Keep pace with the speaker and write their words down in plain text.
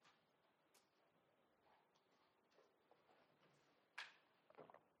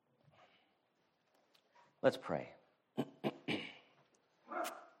Let's pray.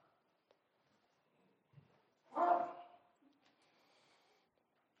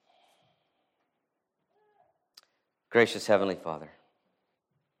 Gracious Heavenly Father,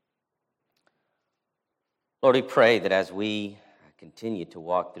 Lord, we pray that as we continue to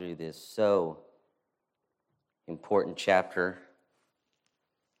walk through this so important chapter,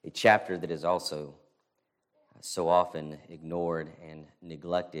 a chapter that is also so often ignored and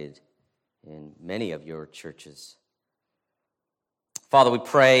neglected in many of your churches. Father, we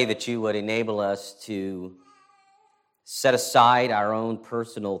pray that you would enable us to set aside our own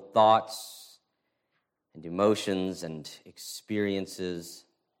personal thoughts and emotions and experiences.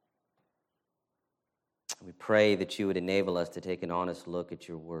 We pray that you would enable us to take an honest look at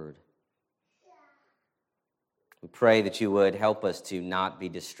your word. We pray that you would help us to not be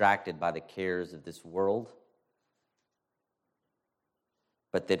distracted by the cares of this world,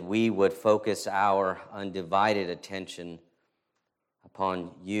 but that we would focus our undivided attention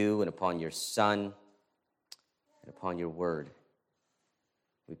upon you and upon your Son and upon your word.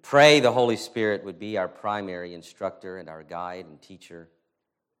 We pray the Holy Spirit would be our primary instructor and our guide and teacher,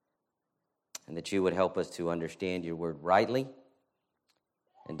 and that you would help us to understand your word rightly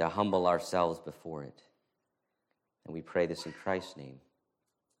and to humble ourselves before it. And we pray this in Christ's name.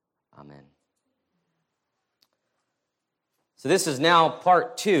 Amen. So this is now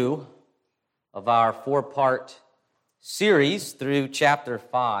part 2 of our 4-part series through chapter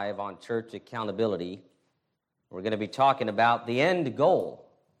 5 on church accountability. We're going to be talking about the end goal.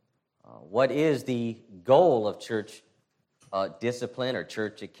 What is the goal of church discipline or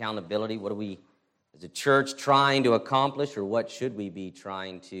church accountability? What are we, as a church, trying to accomplish, or what should we be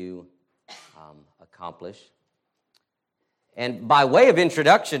trying to accomplish? And by way of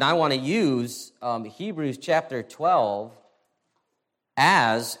introduction, I want to use Hebrews chapter 12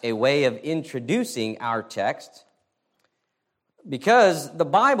 as a way of introducing our text, because the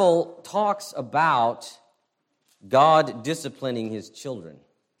Bible talks about God disciplining his children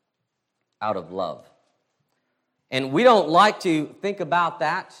out of love. And we don't like to think about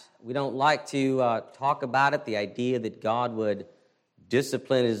that. We don't like to talk about it, the idea that God would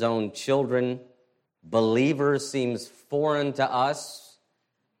discipline his own children. Believers seems foreign to us.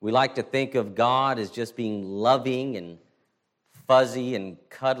 We like to think of God as just being loving and fuzzy and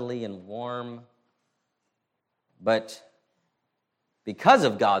cuddly and warm. But because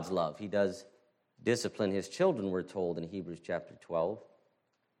of God's love, he does discipline his children, we're told in Hebrews chapter 12.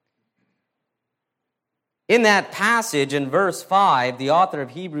 In that passage, in verse 5, the author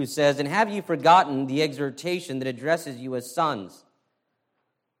of Hebrews says, "And have you forgotten the exhortation that addresses you as sons?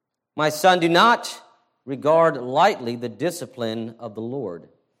 My son, do not regard lightly the discipline of the Lord,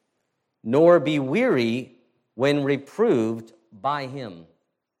 nor be weary when reproved by him."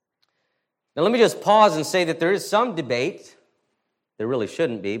 Now let me just pause and say that there is some debate, there really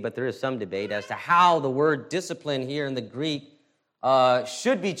shouldn't be, but there is some debate as to how the word discipline here in the Greek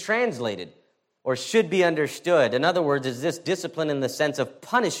should be translated or should be understood. In other words, is this discipline in the sense of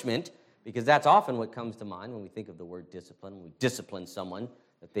punishment? Because that's often what comes to mind when we think of the word discipline. When we discipline someone,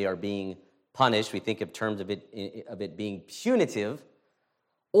 that they are being punished, we think of terms of it being punitive.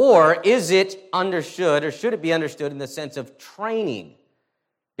 Or is it understood, or should it be understood in the sense of training?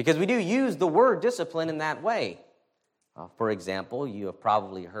 Because we do use the word discipline in that way. For example, you have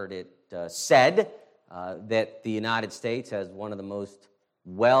probably heard it said that the United States has one of the most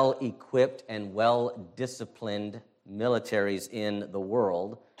well-equipped and well-disciplined militaries in the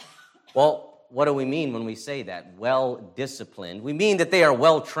world. Well, what do we mean when we say that? Well-disciplined. We mean that they are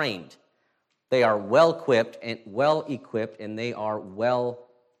well-trained. They are well-equipped, and they are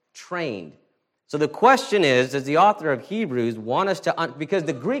well-trained. So the question is, does the author of Hebrews want us to, because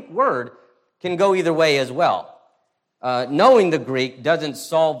the Greek word can go either way as well. Knowing the Greek doesn't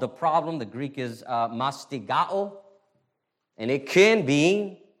solve the problem. The Greek is mastigao, and it can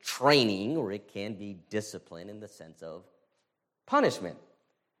be training, or it can be discipline in the sense of punishment.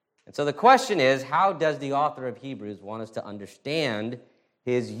 And so the question is, how does the author of Hebrews want us to understand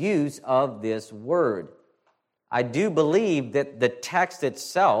his use of this word? I do believe that the text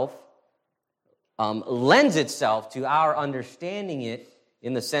itself lends itself to our understanding it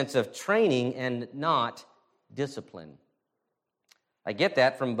in the sense of training and not discipline. I get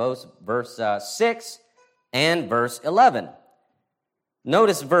that from both verse 6 and verse 11.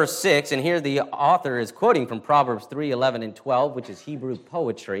 Notice verse 6, and here the author is quoting from Proverbs 3, 11, and 12, which is Hebrew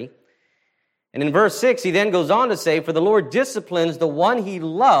poetry. And in verse 6, he then goes on to say, "For the Lord disciplines the one he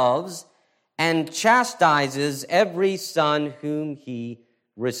loves and chastises every son whom he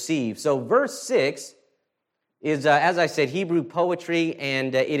receives." So verse 6 is, as I said, Hebrew poetry,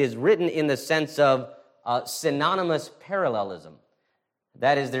 and it is written in the sense of synonymous parallelism.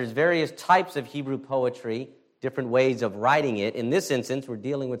 That is, there's various types of Hebrew poetry, different ways of writing it. In this instance, we're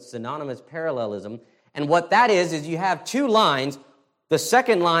dealing with synonymous parallelism. And what that is you have two lines. The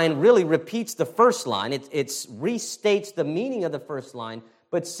second line really repeats the first line. It restates the meaning of the first line,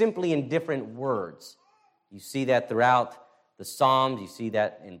 but simply in different words. You see that throughout the Psalms. You see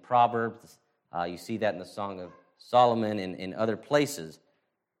that in Proverbs. You see that in the Song of Solomon and in other places.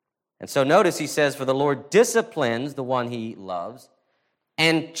 And so notice he says, for the Lord disciplines the one he loves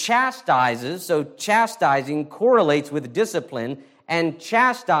and chastises. So chastising correlates with discipline, and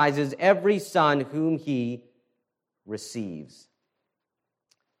chastises every son whom he receives.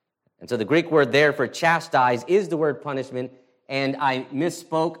 And so the Greek word there for chastise is the word punishment, and I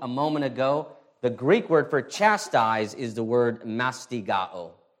misspoke a moment ago. The Greek word for chastise is the word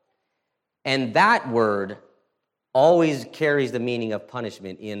mastigao. And that word always carries the meaning of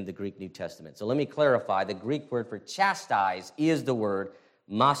punishment in the Greek New Testament. So let me clarify. The Greek word for chastise is the word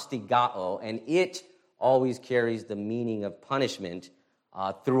mastigao, and it always carries the meaning of punishment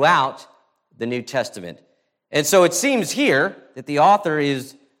throughout the New Testament. And so it seems here that the author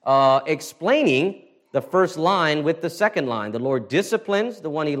is explaining the first line with the second line. The Lord disciplines the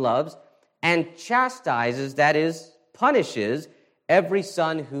one he loves and chastises, that is, punishes every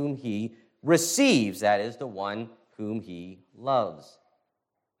son whom he receives, that is, the one whom he loves.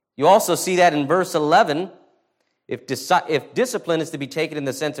 You also see that in verse 11. If discipline is to be taken in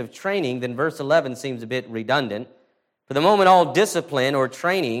the sense of training, then verse 11 seems a bit redundant. For the moment, all discipline or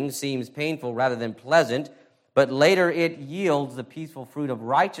training seems painful rather than pleasant, but later it yields the peaceful fruit of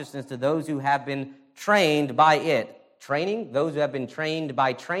righteousness to those who have been trained by it. Training, those who have been trained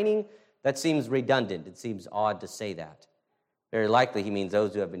by training, that seems redundant. It seems odd to say that. Very likely he means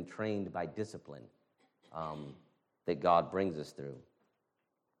those who have been trained by discipline that God brings us through.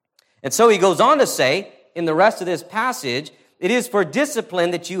 And so he goes on to say, in the rest of this passage, it is for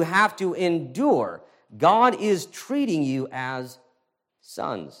discipline that you have to endure. God is treating you as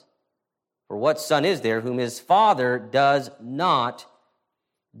sons. For what son is there whom his father does not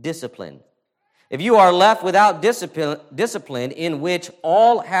discipline? If you are left without discipline in which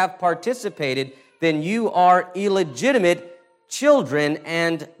all have participated, then you are illegitimate children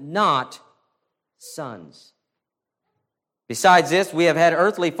and not sons. Besides this, we have had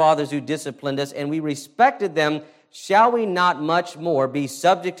earthly fathers who disciplined us, and we respected them. Shall we not much more be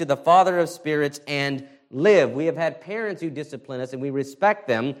subject to the Father of spirits and live? We have had parents who discipline us, and we respect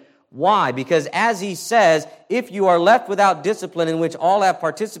them. Why? Because as he says, if you are left without discipline in which all have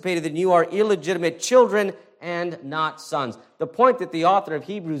participated, then you are illegitimate children and not sons. The point that the author of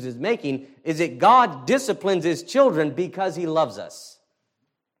Hebrews is making is that God disciplines his children because he loves us.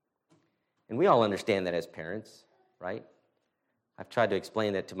 And we all understand that as parents, right? I've tried to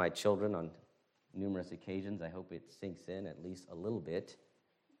explain that to my children on numerous occasions. I hope it sinks in at least a little bit.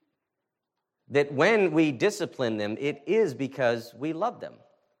 That when we discipline them, it is because we love them.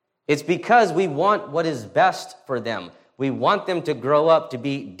 It's because we want what is best for them. We want them to grow up to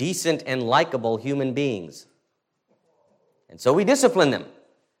be decent and likable human beings. And so we discipline them.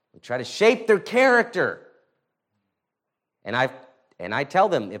 We try to shape their character. And I tell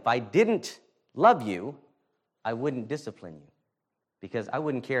them, if I didn't love you, I wouldn't discipline you. Because I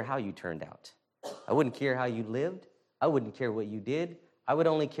wouldn't care how you turned out. I wouldn't care how you lived. I wouldn't care what you did. I would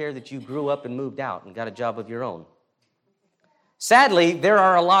only care that you grew up and moved out and got a job of your own. Sadly, there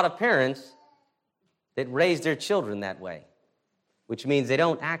are a lot of parents that raise their children that way, which means they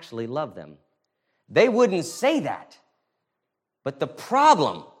don't actually love them. They wouldn't say that. But the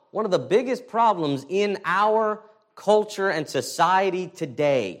problem, one of the biggest problems in our culture and society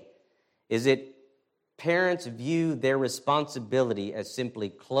today is that parents view their responsibility as simply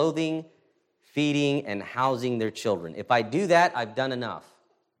clothing, feeding, and housing their children. If I do that, I've done enough.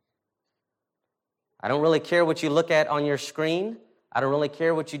 I don't really care what you look at on your screen. I don't really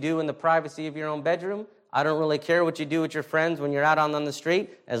care what you do in the privacy of your own bedroom. I don't really care what you do with your friends when you're out on the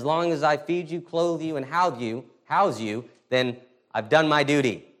street. As long as I feed you, clothe you, and house you, then I've done my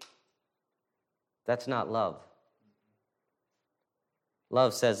duty. That's not love.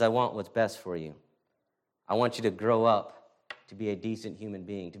 Love says, I want what's best for you. I want you to grow up to be a decent human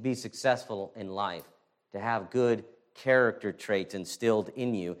being, to be successful in life, to have good character traits instilled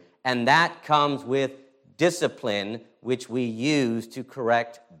in you. And that comes with discipline, which we use to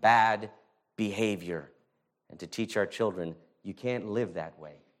correct bad behavior and to teach our children, you can't live that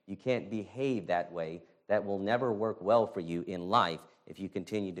way. You can't behave that way. That will never work well for you in life if you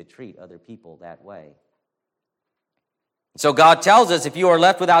continue to treat other people that way. So God tells us, if you are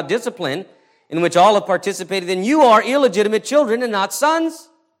left without discipline, in which all have participated, then you are illegitimate children and not sons.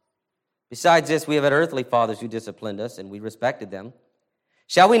 Besides this, we have had earthly fathers who disciplined us, and we respected them.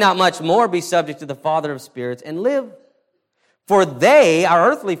 Shall we not much more be subject to the Father of spirits and live? For they, our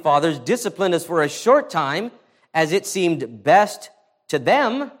earthly fathers, disciplined us for a short time, as it seemed best to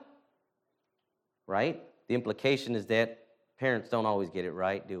them. Right? The implication is that parents don't always get it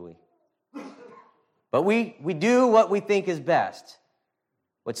right, do we? But we do what we think is best,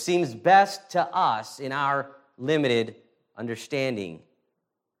 what seems best to us in our limited understanding.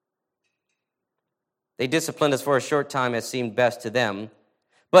 They disciplined us for a short time as seemed best to them.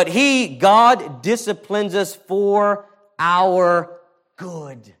 But God, disciplines us for our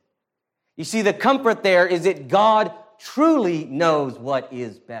good. You see, the comfort there is that God truly knows what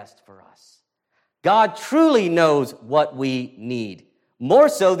is best for us. God truly knows what we need, more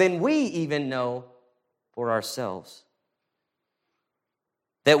so than we even know for ourselves.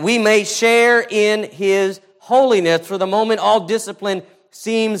 That we may share in His holiness. For the moment, all discipline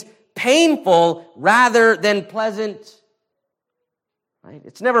seems painful rather than pleasant. Right?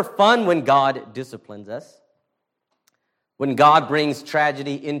 It's never fun when God disciplines us. When God brings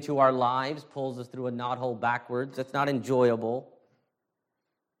tragedy into our lives, pulls us through a knothole backwards, that's not enjoyable.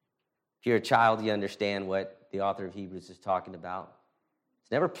 If you're a child, you understand what the author of Hebrews is talking about.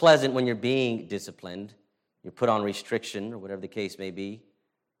 It's never pleasant when you're being disciplined. You're put on restriction or whatever the case may be.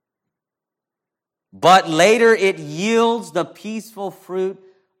 But later it yields the peaceful fruit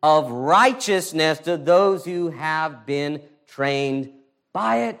of righteousness to those who have been trained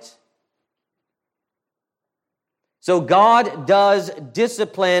by it. So God does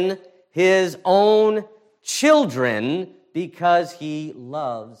discipline His own children because He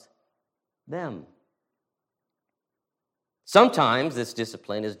loves them. Sometimes this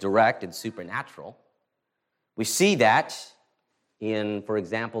discipline is direct and supernatural. We see that in, for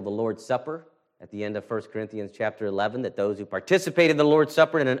example, the Lord's Supper at the end of 1 Corinthians chapter 11, that those who participate in the Lord's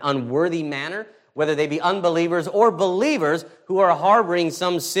Supper in an unworthy manner, whether they be unbelievers or believers who are harboring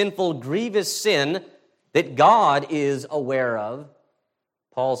some sinful, grievous sin that God is aware of,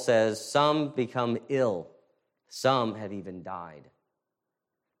 Paul says, some become ill. Some have even died.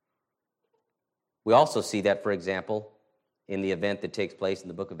 We also see that, for example, in the event that takes place in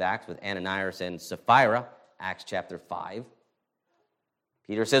the book of Acts with Ananias and Sapphira, Acts chapter 5.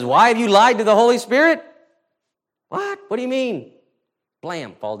 Peter says, why have you lied to the Holy Spirit? What? What do you mean?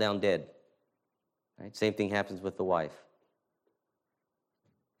 Blam, fall down dead. Right? Same thing happens with the wife.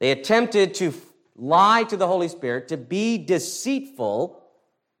 They attempted to lie to the Holy Spirit, to be deceitful,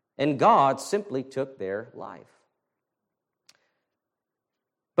 and God simply took their life.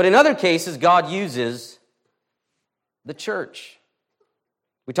 But in other cases, God uses the church.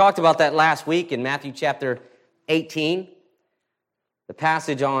 We talked about that last week in Matthew chapter 18. The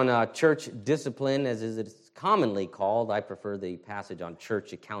passage on church discipline, as it's commonly called. I prefer the passage on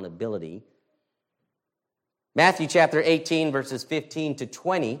church accountability. Matthew chapter 18, verses 15 to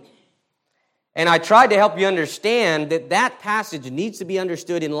 20. And I tried to help you understand that passage needs to be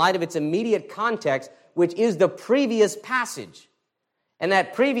understood in light of its immediate context, which is the previous passage. And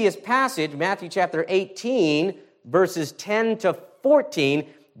that previous passage, Matthew chapter 18, verses 10 to 14,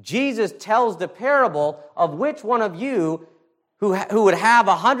 Jesus tells the parable of which one of you who would have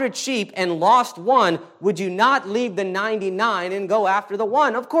 100 sheep and lost one, would you not leave the 99 and go after the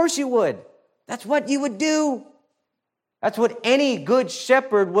one? Of course you would. That's what you would do. That's what any good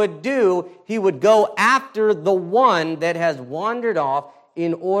shepherd would do. He would go after the one that has wandered off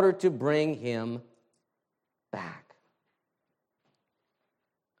in order to bring him back.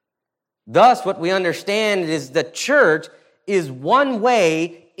 Thus, what we understand is the church is one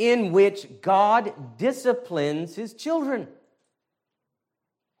way in which God disciplines His children,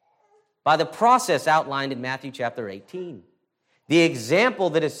 by the process outlined in Matthew chapter 18. The example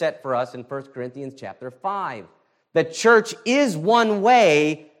that is set for us in 1 Corinthians chapter 5. The church is one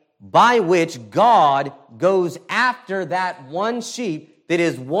way by which God goes after that one sheep that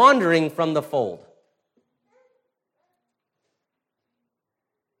is wandering from the fold.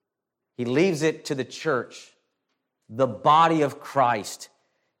 He leaves it to the church, the body of Christ,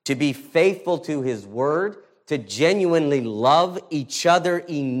 to be faithful to His word, to genuinely love each other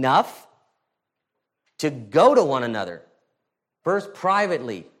enough to go to one another. First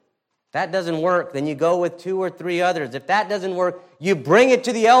privately. If that doesn't work, then you go with 2 or 3 others. If that doesn't work, you bring it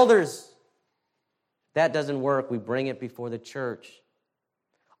to the elders. If that doesn't work, we bring it before the church.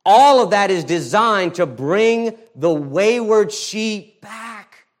 All of that is designed to bring the wayward sheep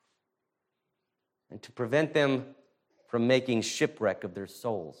back and to prevent them from making shipwreck of their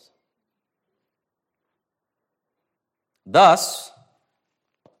souls. Thus,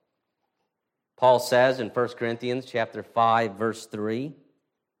 Paul says in 1 Corinthians chapter 5, verse 3,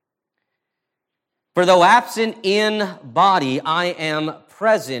 For though absent in body, I am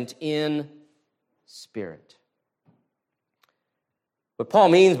present in spirit. What Paul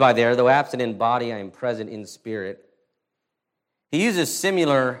means by there, though absent in body, I am present in spirit, he uses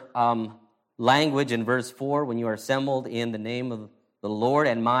similar language in verse 4, when you are assembled in the name of the Lord,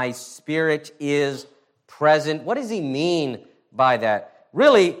 and my spirit is present. What does he mean by that?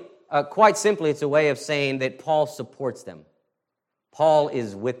 Really, quite simply, it's a way of saying that Paul supports them. Paul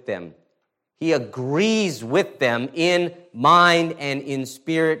is with them. He agrees with them in mind and in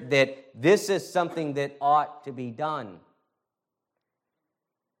spirit that this is something that ought to be done.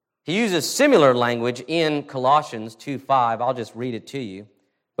 He uses similar language in Colossians 2:5. I'll just read it to you.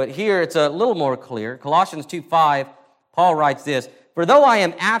 But here it's a little more clear. Colossians 2:5, Paul writes this, "For though I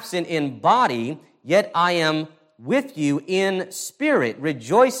am absent in body, yet I am with you in spirit,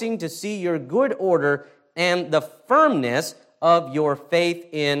 rejoicing to see your good order and the firmness of your faith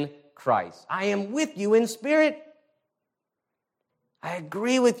in Christ." I am with you in spirit. I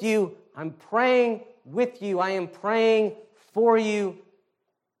agree with you. I'm praying with you. I am praying for you.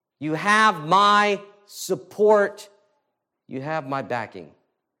 You have my support. You have my backing.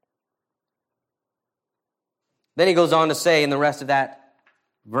 Then he goes on to say in the rest of that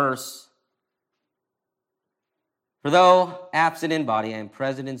verse, "For though absent in body, I am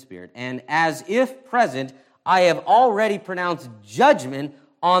present in spirit, and as if present, I have already pronounced judgment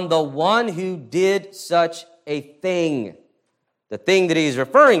on the one who did such a thing." The thing that he's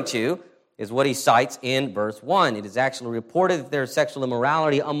referring to is what he cites in verse 1. It is actually reported that there is sexual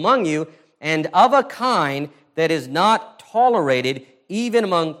immorality among you, and of a kind that is not tolerated even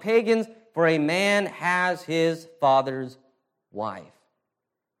among pagans, for a man has his father's wife.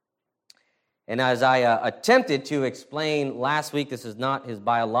 And as I attempted to explain last week, this is not his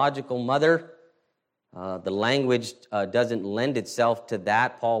biological mother. The language doesn't lend itself to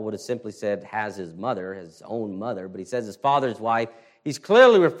that. Paul would have simply said has his mother, his own mother, but he says his father's wife. He's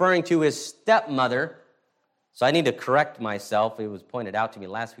clearly referring to his stepmother. So I need to correct myself. It was pointed out to me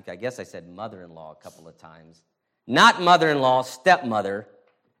last week. I guess I said mother-in-law a couple of times. Not mother-in-law, stepmother.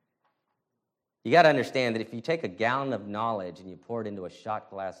 You got to understand that if you take a gallon of knowledge and you pour it into a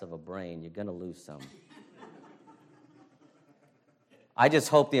shot glass of a brain, you're going to lose some. I just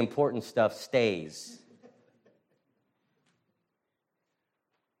hope the important stuff stays.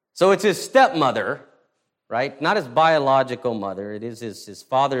 So it's his stepmother, right? Not his biological mother. It is his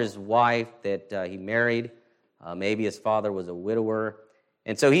father's wife that he married. Maybe his father was a widower.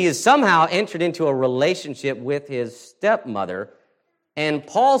 And so he has somehow entered into a relationship with his stepmother. And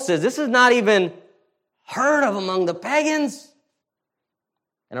Paul says this is not even heard of among the pagans.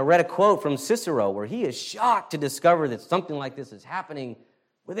 And I read a quote from Cicero where he is shocked to discover that something like this is happening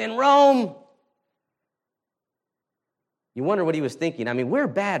within Rome. You wonder what he was thinking. I mean, we're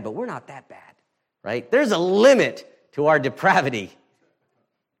bad, but we're not that bad, right? There's a limit to our depravity.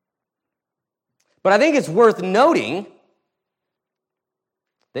 But I think it's worth noting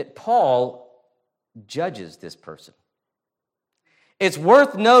that Paul judges this person. It's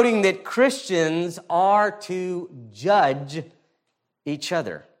worth noting that Christians are to judge each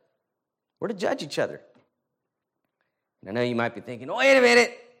other. We're to judge each other. And I know you might be thinking, wait a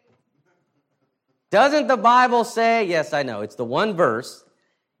minute. Doesn't the Bible say, yes, I know, it's the one verse.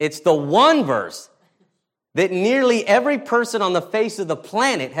 It's the one verse that nearly every person on the face of the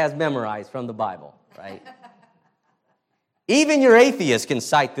planet has memorized from the Bible, right? Even your atheist can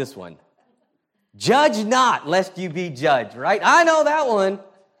cite this one. Judge not, lest you be judged, right? I know that one.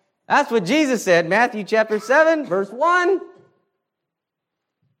 That's what Jesus said, Matthew chapter 7, verse 1.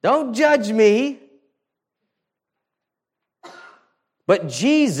 Don't judge me. But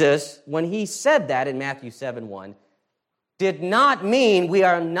Jesus, when he said that in Matthew 7:1, did not mean we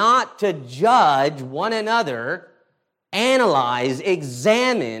are not to judge one another, analyze,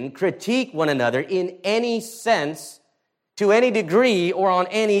 examine, critique one another in any sense, to any degree, or on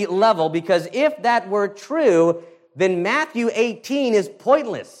any level, because if that were true, then Matthew 18 is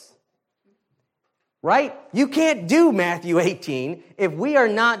pointless. Right? You can't do Matthew 18 if we are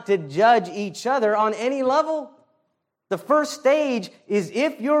not to judge each other on any level. The first stage is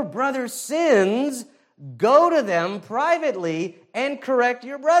if your brother sins, go to them privately and correct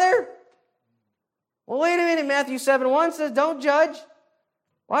your brother. Well, wait a minute. Matthew 7:1 says, don't judge.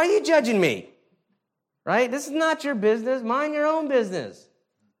 Why are you judging me? Right? This is not your business. Mind your own business.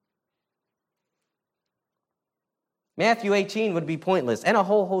 Matthew 18 would be pointless, and a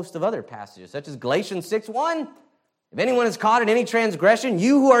whole host of other passages, such as Galatians 6:1. If anyone is caught in any transgression,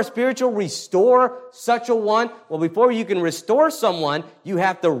 you who are spiritual, restore such a one. Well, before you can restore someone, you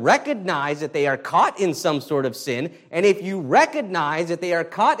have to recognize that they are caught in some sort of sin. And if you recognize that they are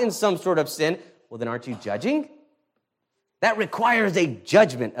caught in some sort of sin, well, then aren't you judging? That requires a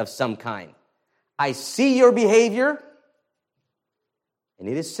judgment of some kind. I see your behavior, and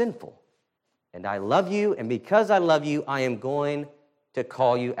it is sinful. And I love you, and because I love you, I am going to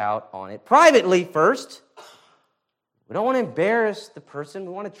call you out on it. Privately first. We don't want to embarrass the person.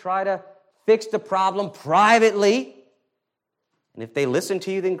 We want to try to fix the problem privately. And if they listen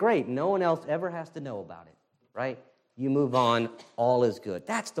to you, then great. No one else ever has to know about it, right? You move on, all is good.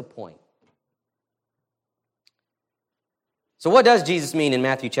 That's the point. So what does Jesus mean in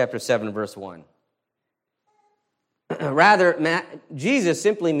Matthew chapter 7, verse 1? Rather, Jesus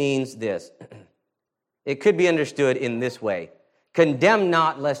simply means this. It could be understood in this way. Condemn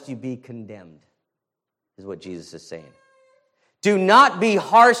not lest you be condemned, is what Jesus is saying. Do not be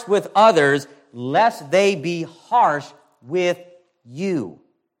harsh with others lest they be harsh with you,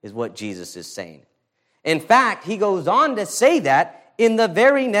 is what Jesus is saying. In fact, he goes on to say that in the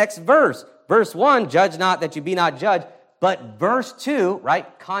very next verse. Verse 1, judge not that you be not judged. But verse 2,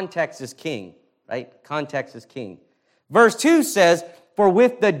 right? Context is king, right? Context is king. Verse 2 says, for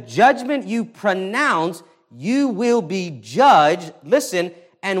with the judgment you pronounce, you will be judged. Listen,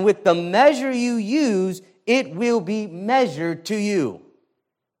 and with the measure you use, it will be measured to you.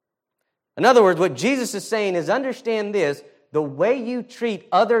 In other words, what Jesus is saying is understand this, the way you treat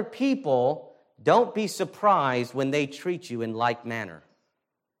other people, don't be surprised when they treat you in like manner.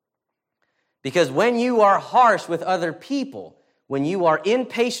 Because when you are harsh with other people, when you are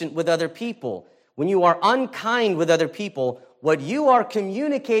impatient with other people, when you are unkind with other people, what you are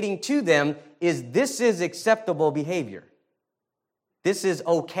communicating to them is this is acceptable behavior. This is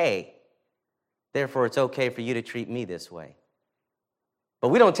okay. Therefore, it's okay for you to treat me this way. But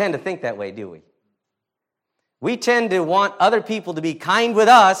we don't tend to think that way, do we? We tend to want other people to be kind with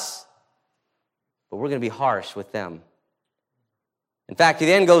us, but we're going to be harsh with them. In fact, he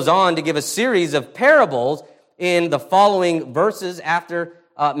then goes on to give a series of parables in the following verses after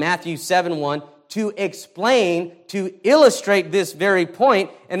Matthew 7:1 to explain, to illustrate this very point.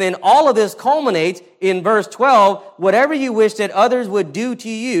 And then all of this culminates in verse 12, whatever you wish that others would do to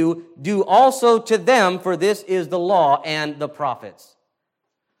you, do also to them, for this is the law and the prophets.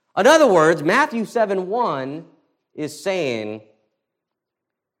 In other words, Matthew 7:1 is saying,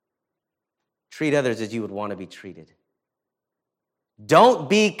 treat others as you would want to be treated. Don't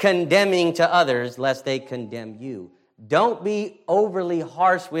be condemning to others lest they condemn you. Don't be overly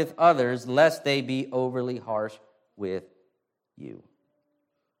harsh with others lest they be overly harsh with you.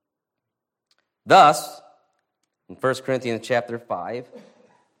 Thus, in 1 Corinthians chapter 5,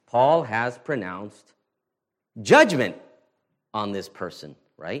 Paul has pronounced judgment on this person,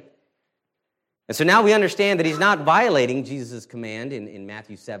 right? And so now we understand that he's not violating Jesus' command in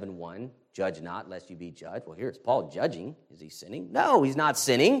Matthew 7:1, judge not lest you be judged. Well, here it's Paul judging. Is he sinning? No, he's not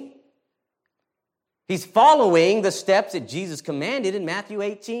sinning. He's following the steps that Jesus commanded in Matthew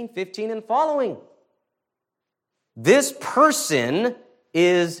 18:15 and following. This person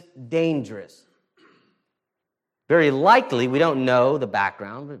is dangerous. Very likely, we don't know the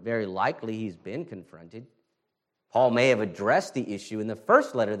background, but very likely he's been confronted. Paul may have addressed the issue in the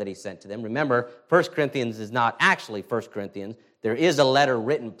first letter that he sent to them. Remember, 1 Corinthians is not actually 1 Corinthians. There is a letter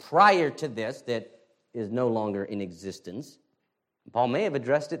written prior to this that is no longer in existence. Paul may have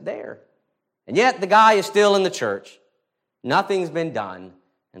addressed it there. And yet the guy is still in the church. Nothing's been done.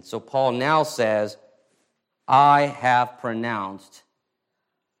 And so Paul now says, I have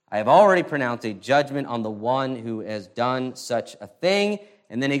already pronounced a judgment on the one who has done such a thing.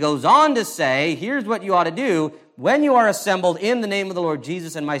 And then he goes on to say, here's what you ought to do. When you are assembled in the name of the Lord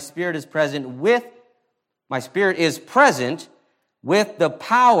Jesus, and my spirit is present with the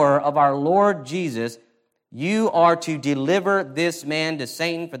power of our Lord Jesus, you are to deliver this man to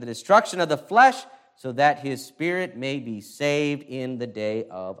Satan for the destruction of the flesh, so that his spirit may be saved in the day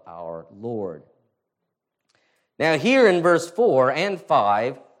of our Lord. Now here in verse 4 and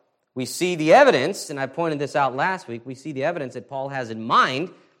 5, we see the evidence, and I pointed this out last week, we see the evidence that Paul has in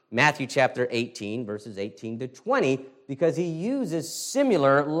mind, Matthew chapter 18, verses 18 to 20, because he uses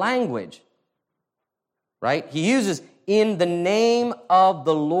similar language, right? He uses, in the name of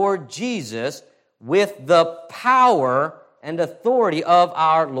the Lord Jesus, with the power and authority of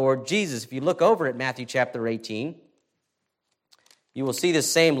our Lord Jesus. If you look over at Matthew chapter 18, you will see the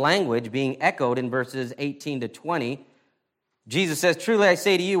same language being echoed in verses 18 to 20. Jesus says, truly I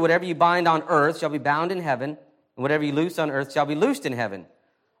say to you, whatever you bind on earth shall be bound in heaven, and whatever you loose on earth shall be loosed in heaven.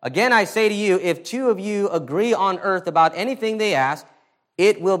 Again, I say to you, if two of you agree on earth about anything they ask,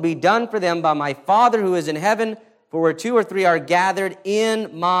 it will be done for them by my Father who is in heaven. For where 2 or 3 are gathered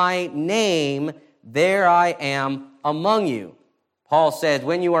in my name, there I am among you. Paul says,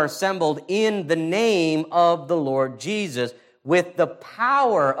 when you are assembled in the name of the Lord Jesus, with the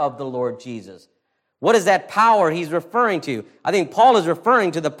power of the Lord Jesus. What is that power he's referring to? I think Paul is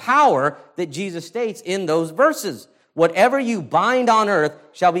referring to the power that Jesus states in those verses. Whatever you bind on earth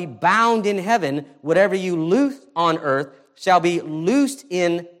shall be bound in heaven. Whatever you loose on earth shall be loosed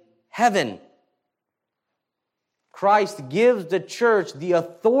in heaven. Christ gives the church the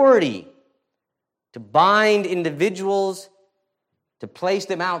authority to bind individuals, to place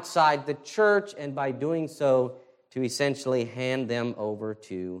them outside the church, and by doing so, to essentially hand them over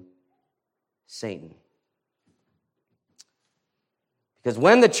to Satan. Because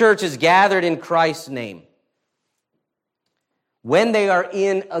when the church is gathered in Christ's name, when they are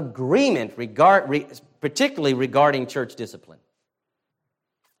in agreement, particularly regarding church discipline,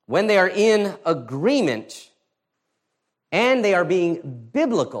 when they are in agreement and they are being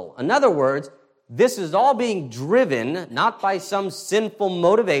biblical, in other words, this is all being driven not by some sinful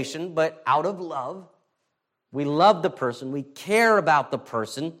motivation, but out of love. We love the person. We care about the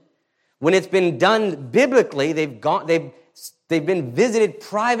person. When it's been done biblically, they've been visited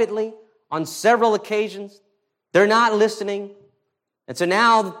privately on several occasions. They're not listening. And so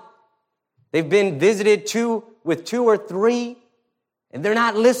now they've been visited with two or three, and they're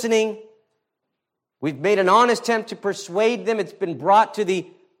not listening. We've made an honest attempt to persuade them. It's been brought to the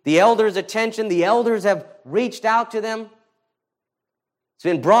elders' attention. The elders have reached out to them. It's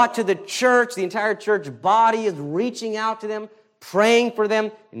been brought to the church. The entire church body is reaching out to them, praying for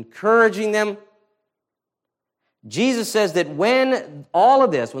them, encouraging them. Jesus says that when all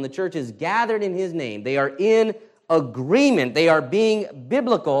of this, when the church is gathered in His name, they are in agreement, they are being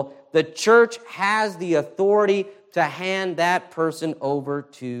biblical, the church has the authority to hand that person over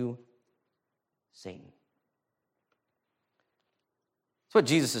to Satan. That's what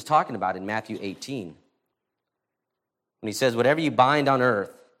Jesus is talking about in Matthew 18. When He says, whatever you bind on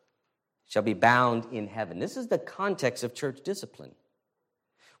earth shall be bound in heaven. This is the context of church discipline.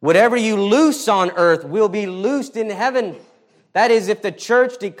 Whatever you loose on earth will be loosed in heaven. That is, if the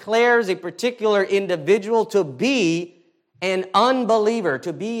church declares a particular individual to be an unbeliever,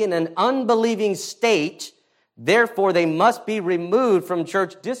 to be in an unbelieving state, therefore they must be removed from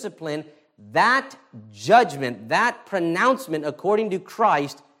church discipline. That judgment, that pronouncement, according to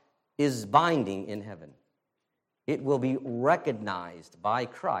Christ, is binding in heaven. It will be recognized by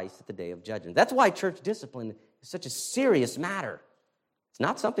Christ at the day of judgment. That's why church discipline is such a serious matter. It's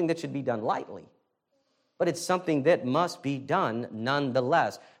not something that should be done lightly, but it's something that must be done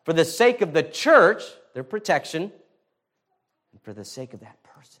nonetheless. For the sake of the church, their protection, and for the sake of that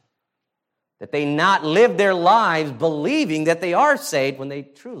person. That they not live their lives believing that they are saved when they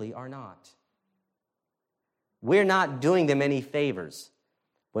truly are not. We're not doing them any favors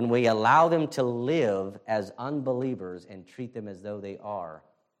when we allow them to live as unbelievers and treat them as though they are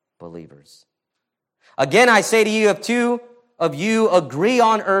believers. Again, I say to you, if two of you agree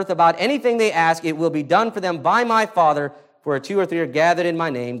on earth about anything they ask, it will be done for them by my Father. For where two or three are gathered in my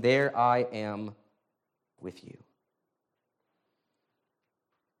name, there I am with you.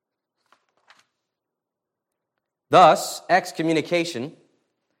 Thus, excommunication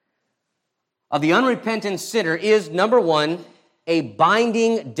of the unrepentant sinner is, number one, a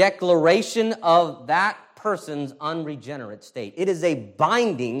binding declaration of that person's unregenerate state. It is a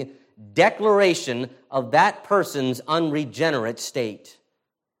binding declaration of that person's unregenerate state.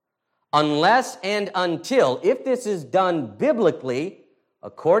 Unless and until, if this is done biblically,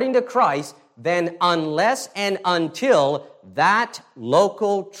 according to Christ, then unless and until that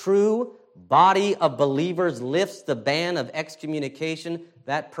local true body of believers lifts the ban of excommunication,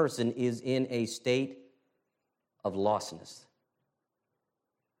 that person is in a state of lostness.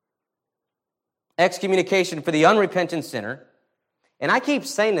 Excommunication for the unrepentant sinner. And I keep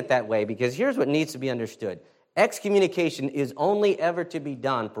saying it that way because here's what needs to be understood. Excommunication is only ever to be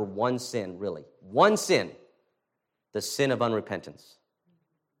done for one sin, really. One sin, the sin of unrepentance.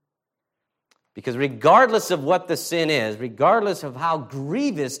 Because regardless of what the sin is, regardless of how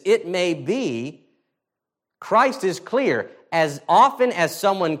grievous it may be, Christ is clear. As often as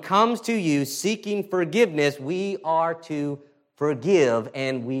someone comes to you seeking forgiveness, we are to forgive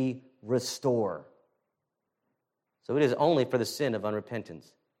and we restore. So it is only for the sin of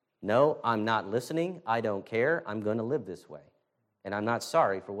unrepentance. No, I'm not listening. I don't care. I'm going to live this way. And I'm not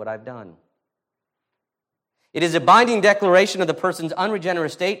sorry for what I've done. It is a binding declaration of the person's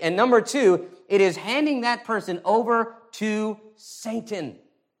unregenerate state. And number two, it is handing that person over to Satan.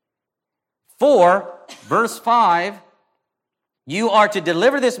 For, verse 5, you are to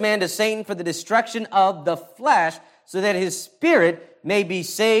deliver this man to Satan for the destruction of the flesh, so that his spirit may be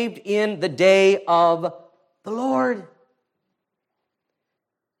saved in the day of the Lord.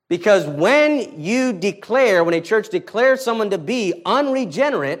 Because when a church declares someone to be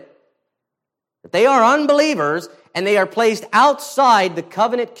unregenerate, that they are unbelievers, and they are placed outside the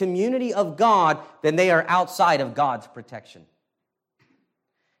covenant community of God, then they are outside of God's protection.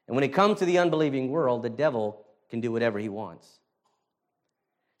 And when it comes to the unbelieving world, the devil can do whatever he wants.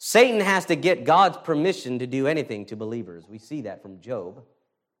 Satan has to get God's permission to do anything to believers. We see that from Job.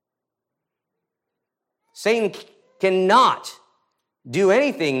 Satan cannot do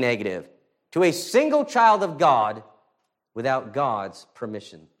anything negative to a single child of God without God's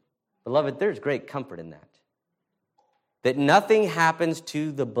permission. Beloved, there's great comfort in that. That nothing happens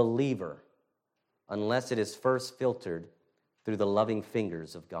to the believer unless it is first filtered through the loving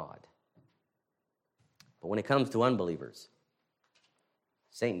fingers of God. But when it comes to unbelievers,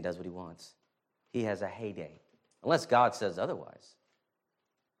 Satan does what he wants. He has a heyday, unless God says otherwise.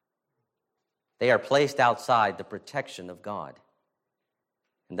 They are placed outside the protection of God,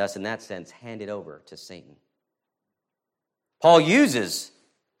 and thus, in that sense, handed over to Satan. Paul uses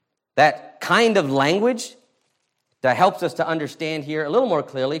that kind of language that helps us to understand here a little more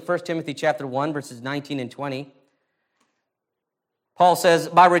clearly. 1 Timothy chapter 1, verses 19 and 20. Paul says,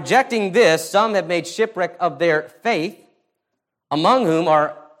 by rejecting this, some have made shipwreck of their faith, among whom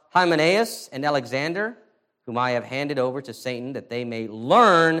are Hymenaeus and Alexander, whom I have handed over to Satan, that they may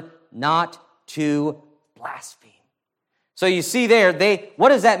learn not to blaspheme. So you see there, what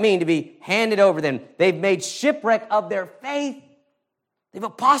does that mean to be handed over them? They've made shipwreck of their faith. They've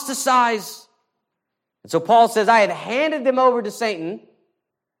apostatized. And so Paul says, I have handed them over to Satan.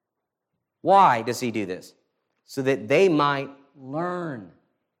 Why does he do this? So that they might learn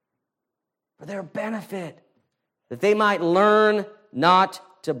for their benefit. That they might learn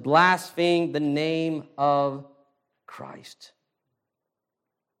not to blaspheme the name of Christ.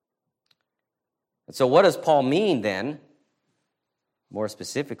 And so what does Paul mean then, more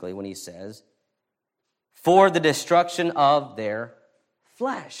specifically, when he says, for the destruction of their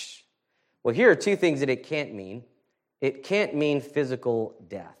flesh? Well, here are two things that it can't mean. It can't mean physical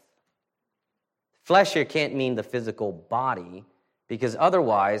death. Flesh here can't mean the physical body, because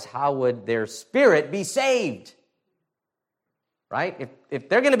otherwise, how would their spirit be saved? Right? If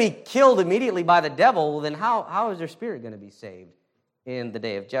they're going to be killed immediately by the devil, then how is their spirit going to be saved in the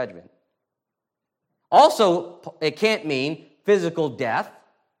day of judgment? Also, it can't mean physical death,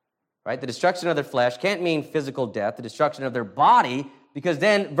 right? The destruction of their flesh can't mean physical death, the destruction of their body, because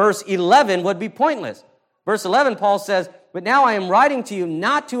then verse 11 would be pointless. Verse 11, Paul says, but now I am writing to you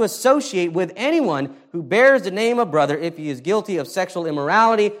not to associate with anyone who bears the name of brother if he is guilty of sexual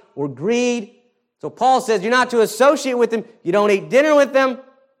immorality or greed. So Paul says you're not to associate with them, you don't eat dinner with them.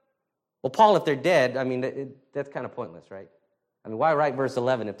 Well, Paul, if they're dead, that's kind of pointless, right? Why write verse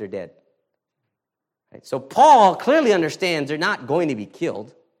 11 if they're dead? Right? So Paul clearly understands they're not going to be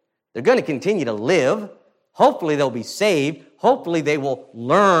killed. They're going to continue to live. Hopefully they'll be saved. Hopefully they will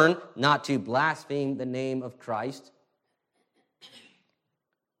learn not to blaspheme the name of Christ.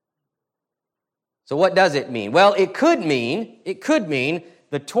 So what does it mean? Well, it could mean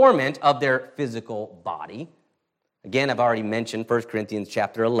the torment of their physical body. Again, I've already mentioned 1 Corinthians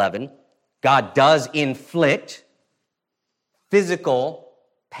chapter 11. God does inflict physical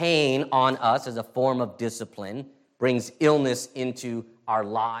pain on us as a form of discipline, brings illness into our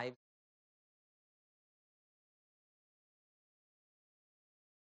lives.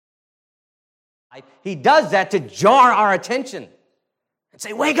 He does that to jar our attention and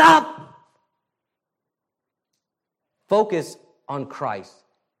say, wake up! Focus on Christ.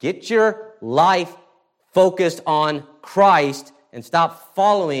 Get your life focused on Christ and stop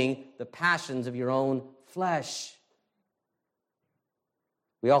following the passions of your own flesh.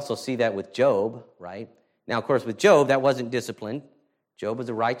 We also see that with Job, right? Now, of course, with Job, that wasn't discipline. Job was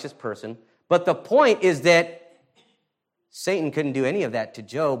a righteous person. But the point is that Satan couldn't do any of that to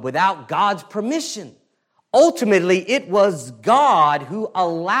Job without God's permission. Ultimately, it was God who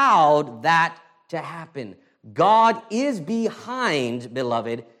allowed that to happen. God is behind,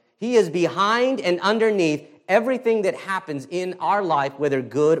 beloved. He is behind and underneath everything that happens in our life, whether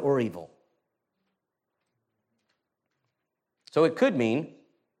good or evil. So it could mean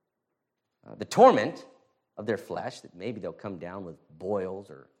the torment of their flesh, that maybe they'll come down with boils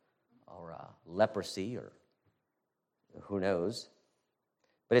or leprosy or who knows.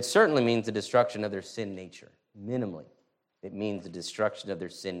 But it certainly means the destruction of their sin nature. Minimally, it means the destruction of their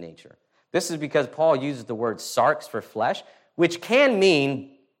sin nature. This is because Paul uses the word sarx for flesh, which can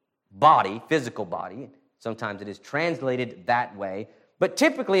mean body, physical body. Sometimes it is translated that way. But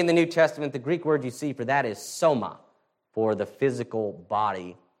typically in the New Testament, the Greek word you see for that is soma, for the physical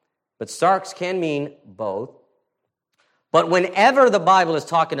body. But sarx can mean both. But whenever the Bible is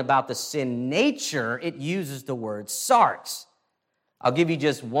talking about the sin nature, it uses the word sarx. I'll give you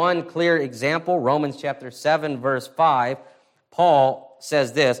just one clear example. Romans chapter 7, verse 5. Paul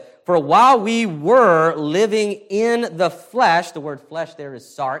says this, "For while we were living in the flesh," the word flesh there is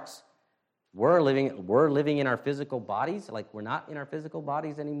sarx. We're living in our physical bodies, like we're not in our physical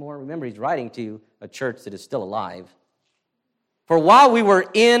bodies anymore. Remember, he's writing to a church that is still alive. "For while we were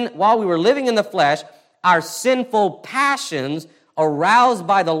living in the flesh, our sinful passions aroused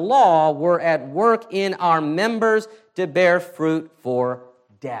by the law were at work in our members to bear fruit for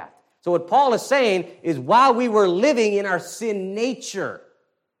death." So what Paul is saying is while we were living in our sin nature,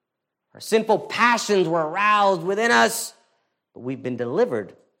 our sinful passions were aroused within us, but we've been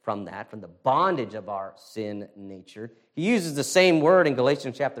delivered from that, from the bondage of our sin nature. He uses the same word in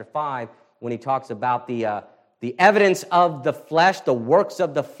Galatians chapter 5 when he talks about the evidence of the flesh, the works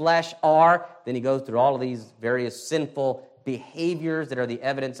of the flesh are. Then he goes through all of these various sinful behaviors that are the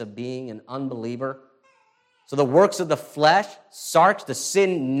evidence of being an unbeliever. So the works of the flesh, sarx, the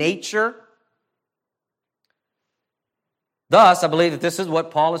sin nature. Thus, I believe that this is what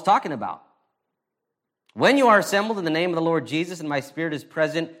Paul is talking about. "When you are assembled in the name of the Lord Jesus, and my spirit is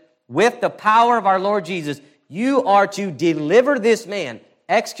present with the power of our Lord Jesus, you are to deliver this man,"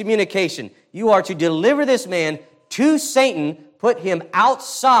 excommunication. "You are to deliver this man to Satan, put him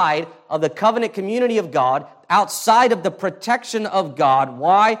outside of the covenant community of God, outside of the protection of God."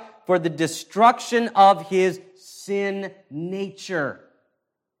 Why? "For the destruction of his sin nature,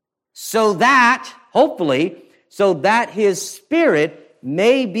 so that," hopefully, "so that his spirit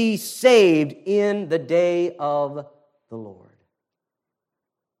may be saved in the day of the Lord."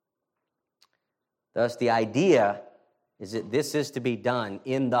 Thus, the idea is that this is to be done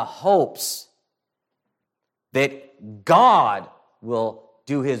in the hopes that God will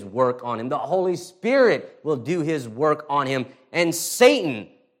do his work on him, the Holy Spirit will do his work on him, and Satan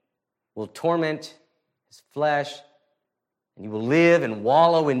will torment his flesh, and he will live and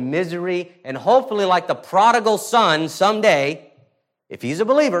wallow in misery, and hopefully, like the prodigal son, someday, if he's a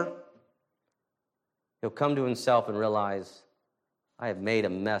believer, he'll come to himself and realize, I have made a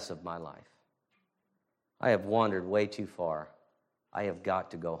mess of my life. I have wandered way too far. I have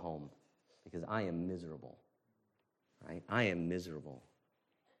got to go home because I am miserable. Right? I am miserable.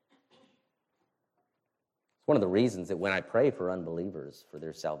 It's one of the reasons that when I pray for unbelievers for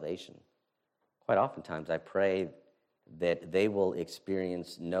their salvation, quite oftentimes I pray that they will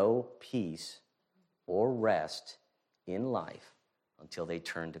experience no peace or rest in life until they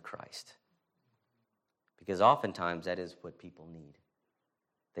turn to Christ. Because oftentimes that is what people need.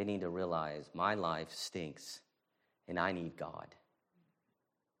 They need to realize my life stinks and I need God.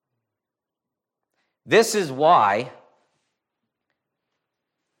 This is why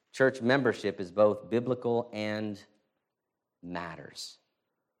church membership is both biblical and matters.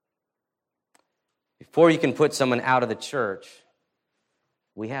 Before you can put someone out of the church,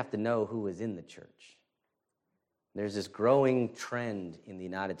 we have to know who is in the church. There's this growing trend in the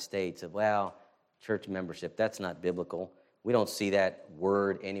United States of, well, church membership, that's not biblical. We don't see that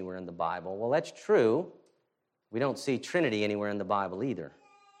word anywhere in the Bible. Well, that's true. We don't see Trinity anywhere in the Bible either.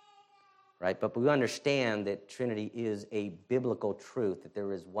 Right? But we understand that Trinity is a biblical truth, that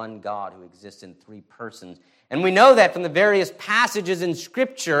there is one God who exists in three persons. And we know that from the various passages in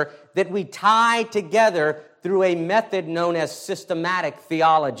Scripture that we tie together through a method known as systematic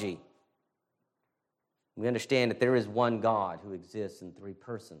theology. We understand that there is one God who exists in three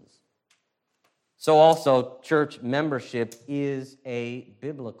persons. So also, church membership is a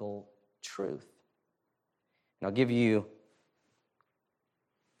biblical truth. And I'll give you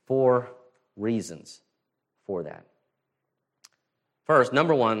 4 reasons for that. First,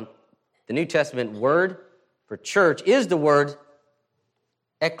 number 1, the New Testament word for church is the word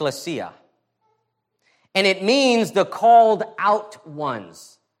ecclesia. And it means the called out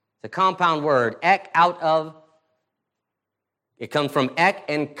ones. It's a compound word, ek, out of. It comes from ek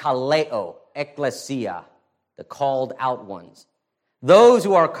and kaleo, ecclesia, the called out ones. Those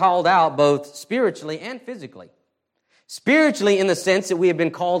who are called out both spiritually and physically. Spiritually in the sense that we have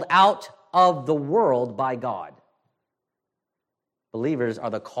been called out of the world by God. Believers are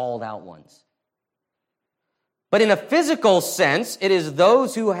the called out ones. But in a physical sense, it is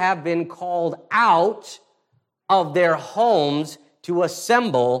those who have been called out of their homes to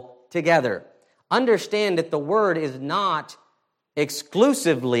assemble together. Understand that the word is not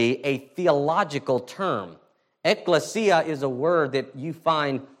exclusively a theological term. Ecclesia is a word that you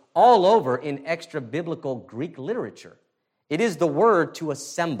find all over in extra-biblical Greek literature. It is the word to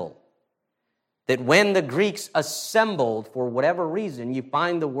assemble. That when the Greeks assembled for whatever reason, you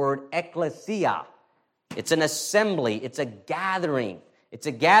find the word ecclesia. It's an assembly. It's a gathering. It's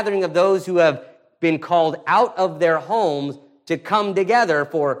a gathering of those who have been called out of their homes to come together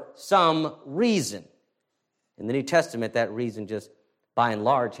for some reason. In the New Testament, that reason just by and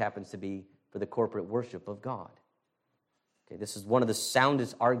large happens to be for the corporate worship of God. Okay, this is one of the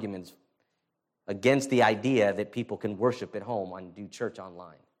soundest arguments against the idea that people can worship at home and do church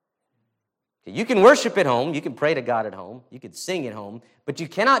online. Okay, you can worship at home, you can pray to God at home, you can sing at home, but you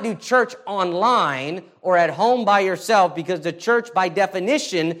cannot do church online or at home by yourself, because the church, by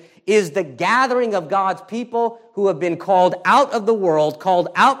definition, is the gathering of God's people who have been called out of the world, called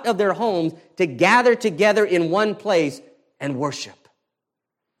out of their homes, to gather together in one place and worship.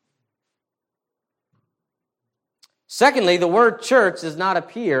 Secondly, the word church does not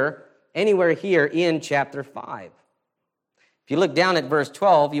appear anywhere here in chapter 5. If you look down at verse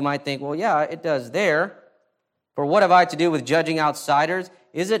 12, you might think, well, yeah, it does there. For what have I to do with judging outsiders?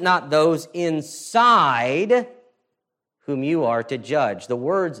 Is it not those inside whom you are to judge? The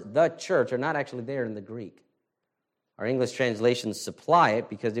words the church are not actually there in the Greek. Our English translations supply it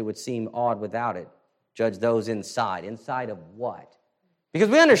because it would seem odd without it. Judge those inside. Inside of what? Because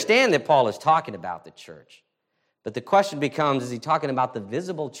we understand that Paul is talking about the church. But the question becomes, is he talking about the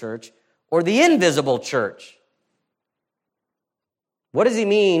visible church or the invisible church? What does he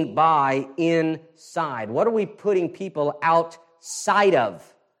mean by inside? What are we putting people outside of?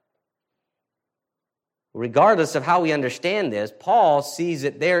 Regardless of how we understand this, Paul sees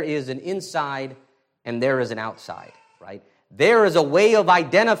that there is an inside and there is an outside, right? There is a way of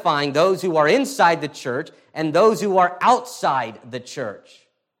identifying those who are inside the church and those who are outside the church.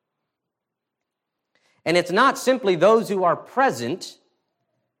 And it's not simply those who are present,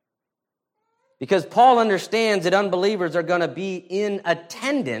 because Paul understands that unbelievers are going to be in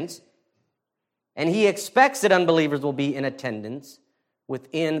attendance, and he expects that unbelievers will be in attendance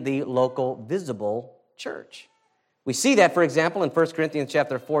within the local visible church. We see that, for example, in 1 Corinthians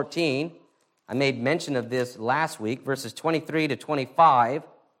chapter 14. I made mention of this last week, verses 23 to 25.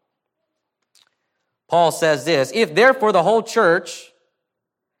 Paul says this, "If therefore the whole church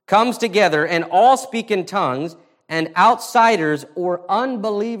comes together and all speak in tongues, and outsiders or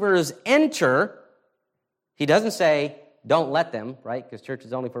unbelievers enter," he doesn't say, don't let them, right? Because church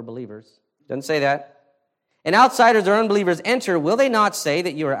is only for believers. Doesn't say that. "And outsiders or unbelievers enter, will they not say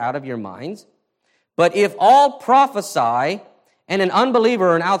that you are out of your minds? But if all prophesy, and an unbeliever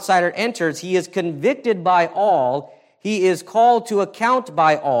or an outsider enters, he is convicted by all, he is called to account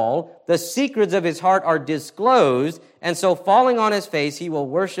by all, the secrets of his heart are disclosed, and so falling on his face, he will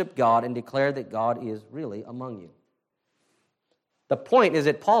worship God and declare that God is really among you." The point is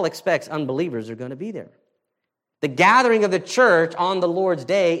that Paul expects unbelievers are going to be there. The gathering of the church on the Lord's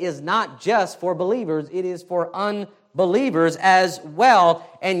day is not just for believers, it is for unbelievers as well.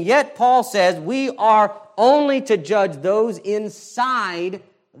 And yet Paul says we are only to judge those inside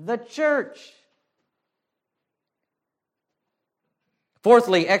the church.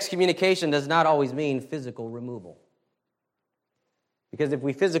 Fourthly, excommunication does not always mean physical removal. Because if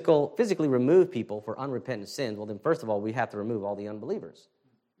we physically remove people for unrepentant sins, well then first of all, we have to remove all the unbelievers.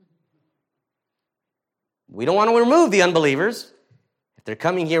 We don't want to remove the unbelievers. If they're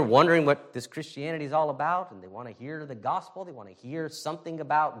coming here wondering what this Christianity is all about, and they want to hear the gospel, they want to hear something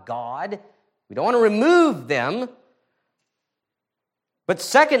about God, we don't want to remove them. But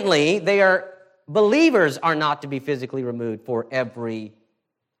secondly, believers are not to be physically removed for every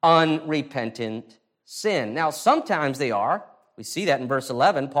unrepentant sin. Now, sometimes they are. We see that in verse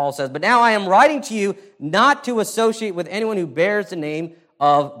 11. Paul says, "But now I am writing to you not to associate with anyone who bears the name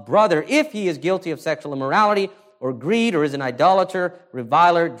of brother, if he is guilty of sexual immorality or greed, or is an idolater,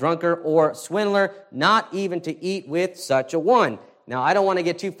 reviler, drunkard, or swindler, not even to eat with such a one." Now, I don't want to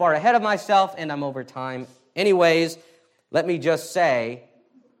get too far ahead of myself, and I'm over time anyways. Let me just say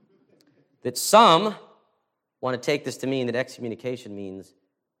that some want to take this to mean that excommunication means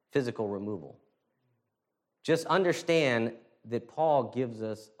physical removal. Just understand that Paul gives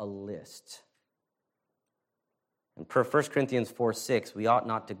us a list. And per 1 Corinthians 4:6, we ought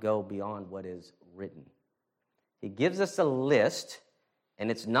not to go beyond what is written. He gives us a list,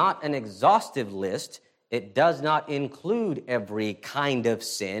 and it's not an exhaustive list. It does not include every kind of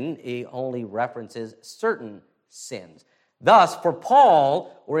sin. It only references certain sins. Thus, for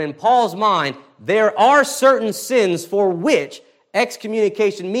Paul, or in Paul's mind, there are certain sins for which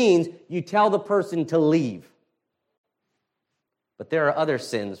excommunication means you tell the person to leave. But there are other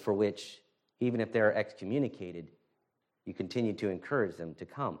sins for which, even if they're excommunicated, you continue to encourage them to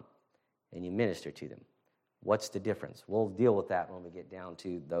come and you minister to them. What's the difference? We'll deal with that when we get down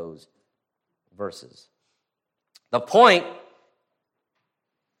to those verses. The point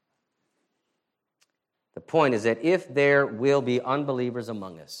The point is that if there will be unbelievers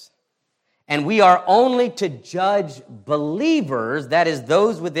among us, and we are only to judge believers, that is,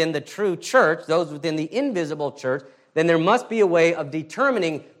 those within the true church, those within the invisible church, then there must be a way of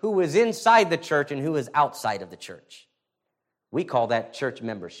determining who is inside the church and who is outside of the church. We call that church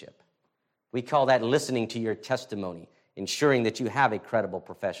membership. We call that listening to your testimony, ensuring that you have a credible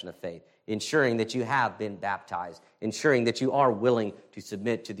profession of faith, ensuring that you have been baptized, ensuring that you are willing to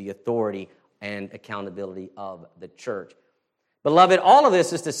submit to the authority and accountability of the church. Beloved, all of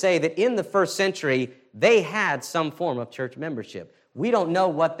this is to say that in the first century, they had some form of church membership. We don't know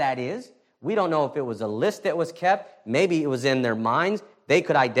what that is. We don't know if it was a list that was kept. Maybe it was in their minds. They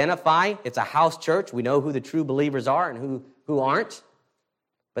could identify it's a house church. We know who the true believers are and who aren't.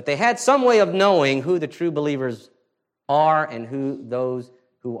 But they had some way of knowing who the true believers are and who those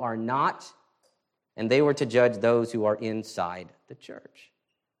who are not. And they were to judge those who are inside the church.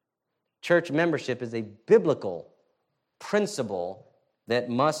 Church membership is a biblical principle that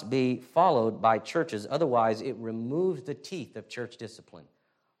must be followed by churches. Otherwise, it removes the teeth of church discipline.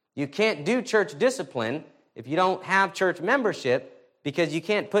 You can't do church discipline if you don't have church membership, because you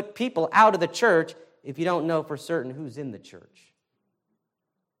can't put people out of the church if you don't know for certain who's in the church.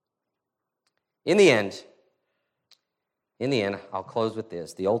 In the end, I'll close with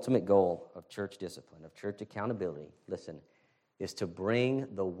this. The ultimate goal of church discipline, of church accountability, listen, is to bring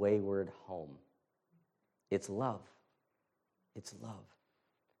the wayward home. It's love. It's love.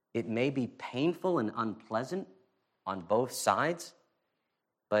 It may be painful and unpleasant on both sides,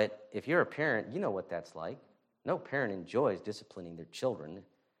 but if you're a parent, you know what that's like. No parent enjoys disciplining their children,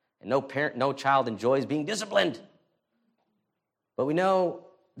 and no child enjoys being disciplined. But we know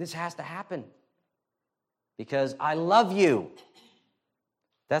this has to happen because I love you.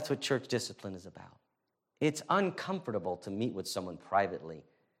 That's what church discipline is about. It's uncomfortable to meet with someone privately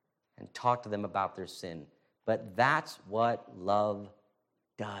and talk to them about their sin. But that's what love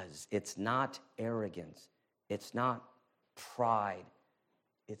does. It's not arrogance. It's not pride.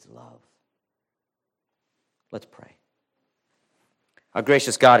 It's love. Let's pray. Our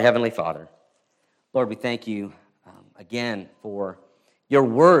gracious God, Heavenly Father, Lord, we thank you again for your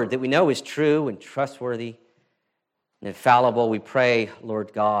word that we know is true and trustworthy and infallible. We pray,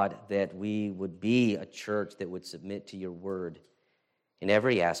 Lord God, that we would be a church that would submit to your word in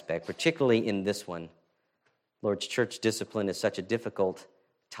every aspect, particularly in this one. Lord, church discipline is such a difficult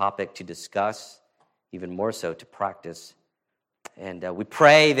topic to discuss, even more so to practice. And we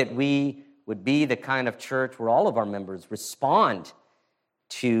pray that we would be the kind of church where all of our members respond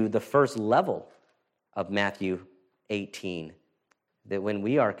to the first level of Matthew 18, that when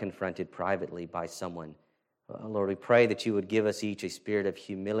we are confronted privately by someone, Lord, we pray that you would give us each a spirit of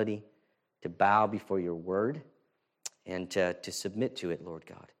humility to bow before your word and to submit to it, Lord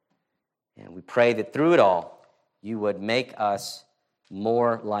God. And we pray that through it all, you would make us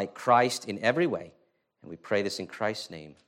more like Christ in every way. And we pray this in Christ's name.